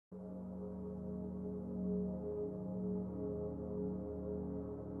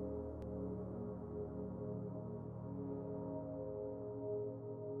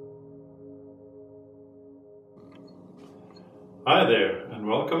Hi there, and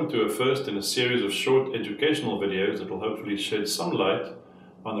welcome to a first in a series of short educational videos that will hopefully shed some light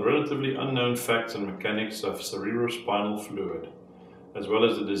on the relatively unknown facts and mechanics of cerebrospinal fluid, as well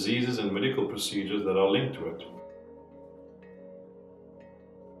as the diseases and medical procedures that are linked to it.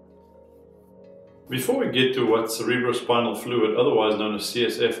 Before we get to what cerebrospinal fluid, otherwise known as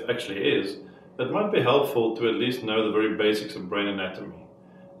CSF, actually is, it might be helpful to at least know the very basics of brain anatomy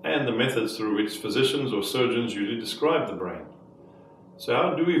and the methods through which physicians or surgeons usually describe the brain. So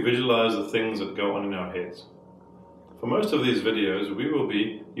how do we visualize the things that go on in our heads? For most of these videos, we will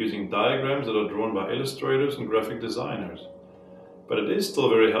be using diagrams that are drawn by illustrators and graphic designers. But it is still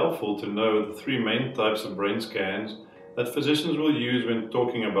very helpful to know the three main types of brain scans that physicians will use when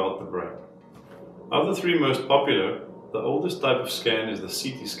talking about the brain. Of the three most popular, the oldest type of scan is the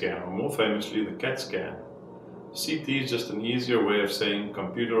CT scan, or more famously the CAT scan. CT is just an easier way of saying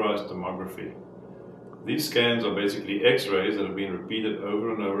computerized tomography. These scans are basically X-rays that have been repeated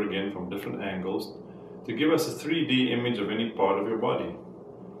over and over again from different angles to give us a 3D image of any part of your body.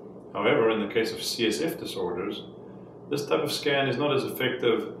 However, in the case of CSF disorders, this type of scan is not as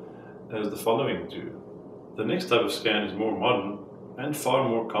effective as the following two. The next type of scan is more modern and far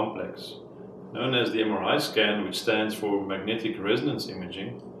more complex. Known as the MRI scan, which stands for magnetic resonance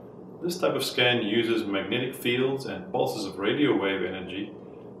imaging, this type of scan uses magnetic fields and pulses of radio wave energy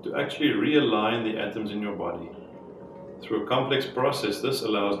to actually realign the atoms in your body. Through a complex process, this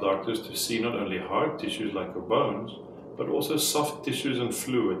allows doctors to see not only hard tissues like your bones, but also soft tissues and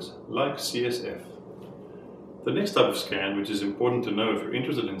fluids like CSF. The next type of scan, which is important to know if you're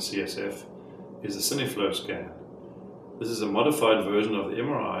interested in CSF, is the cineflow scan. This is a modified version of the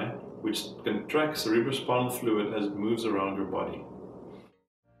MRI, which can track cerebrospinal fluid as it moves around your body.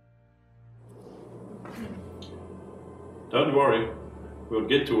 Don't worry, we'll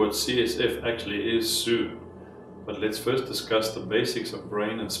get to what CSF actually is soon, but let's first discuss the basics of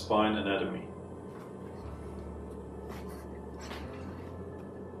brain and spine anatomy.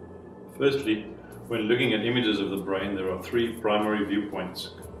 Firstly, when looking at images of the brain, there are three primary viewpoints: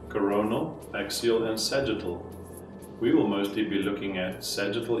 coronal, axial, and sagittal. We will mostly be looking at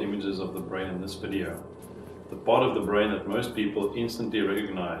sagittal images of the brain in this video, the part of the brain that most people instantly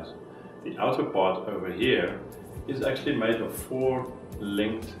recognize. The outer part over here is actually made of four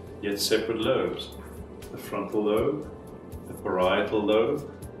linked yet separate lobes: the frontal lobe, the parietal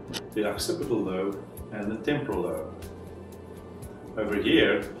lobe, the occipital lobe, and the temporal lobe. Over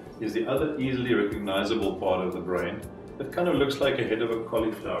here is the other easily recognizable part of the brain that kind of looks like a head of a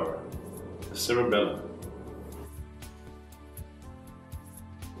cauliflower, the cerebellum.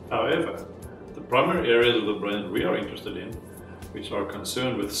 However, the primary areas of the brain that we are interested in, which are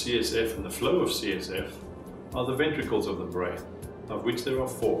concerned with CSF and the flow of CSF, are the ventricles of the brain, of which there are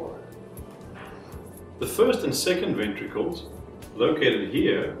four. The first and second ventricles, located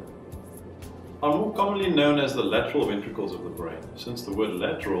here, are more commonly known as the lateral ventricles of the brain, since the word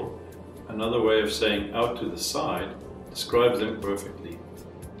lateral, another way of saying out to the side, describes them perfectly.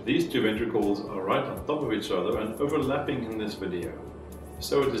 These two ventricles are right on top of each other and overlapping in this video,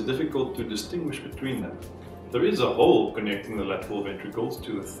 so it is difficult to distinguish between them. There is a hole connecting the lateral ventricles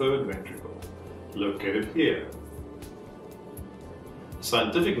to the third ventricle, located here. The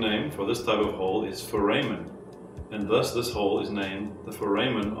scientific name for this type of hole is foramen, and thus this hole is named the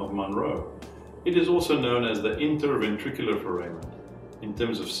foramen of Monro. It is also known as the interventricular foramen. In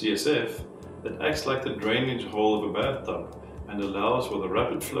terms of CSF, it acts like the drainage hole of a bathtub and allows for the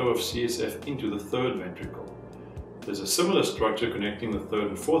rapid flow of CSF into the third ventricle. There's a similar structure connecting the third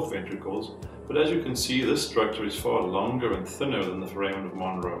and fourth ventricles, but as you can see, this structure is far longer and thinner than the foramen of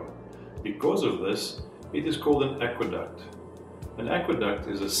Monro. Because of this, it is called an aqueduct. An aqueduct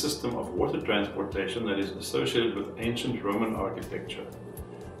is a system of water transportation that is associated with ancient Roman architecture.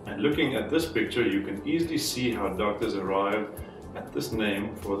 And looking at this picture, you can easily see how doctors arrived at this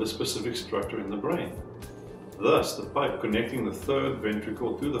name for this specific structure in the brain. Thus, the pipe connecting the third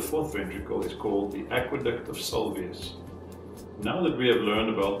ventricle to the fourth ventricle is called the aqueduct of Solvius. Now that we have learned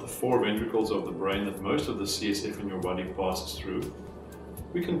about the four ventricles of the brain that most of the CSF in your body passes through,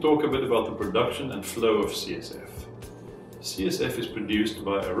 we can talk a bit about the production and flow of CSF. CSF is produced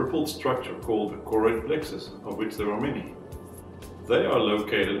by a rippled structure called the choroid plexus, of which there are many. They are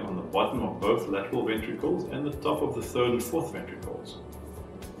located on the bottom of both lateral ventricles and the top of the third and fourth ventricles.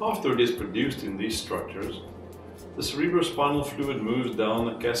 After it is produced in these structures, the cerebrospinal fluid moves down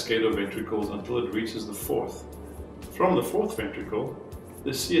the cascade of ventricles until it reaches the fourth. From the fourth ventricle,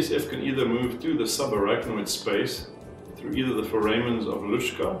 the CSF can either move to the subarachnoid space through either the foramens of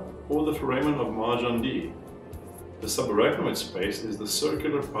Luschka or the foramen of Marjandie. The subarachnoid space is the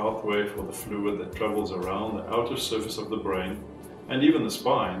circular pathway for the fluid that travels around the outer surface of the brain and even the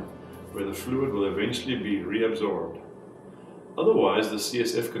spine, where the fluid will eventually be reabsorbed. Otherwise, the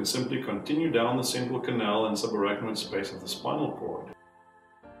CSF can simply continue down the central canal and subarachnoid space of the spinal cord.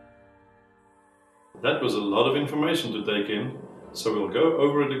 That was a lot of information to take in, so we'll go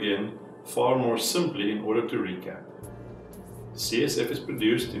over it again far more simply in order to recap. CSF is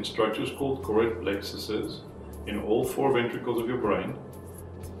produced in structures called choroid plexuses in all 4 ventricles of your brain.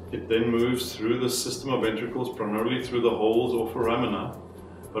 It then moves through the system of ventricles primarily through the holes or foramina,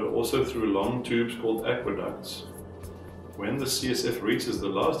 but also through long tubes called aqueducts. When the CSF reaches the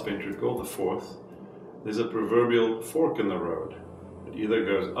last ventricle, the 4th, there's a proverbial fork in the road. It either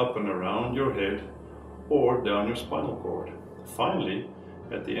goes up and around your head or down your spinal cord. Finally,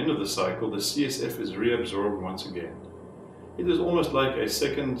 at the end of the cycle, the CSF is reabsorbed once again. It is almost like a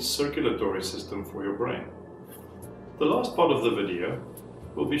second circulatory system for your brain. The last part of the video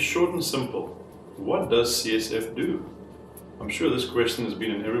will be short and simple. What does CSF do? I'm sure this question has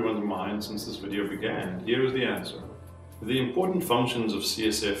been in everyone's mind since this video began. Here is the answer. The important functions of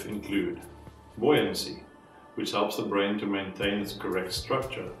CSF include buoyancy, which helps the brain to maintain its correct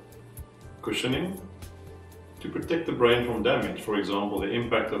structure; cushioning, to protect the brain from damage, for example, the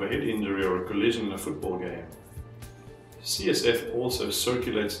impact of a head injury or a collision in a football game. CSF also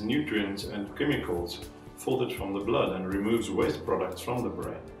circulates nutrients and chemicals filtered from the blood and removes waste products from the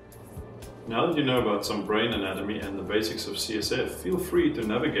brain. Now that you know about some brain anatomy and the basics of CSF, feel free to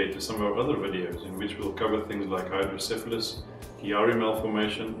navigate to some of our other videos in which we'll cover things like hydrocephalus, Chiari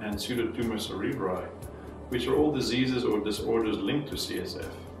Malformation and Pseudotumor Cerebri, which are all diseases or disorders linked to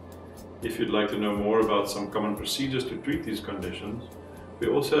CSF. If you'd like to know more about some common procedures to treat these conditions, we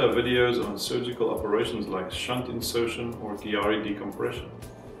also have videos on surgical operations like shunt insertion or Chiari decompression.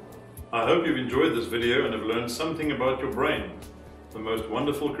 I hope you've enjoyed this video and have learned something about your brain, the most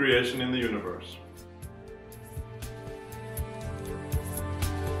wonderful creation in the universe.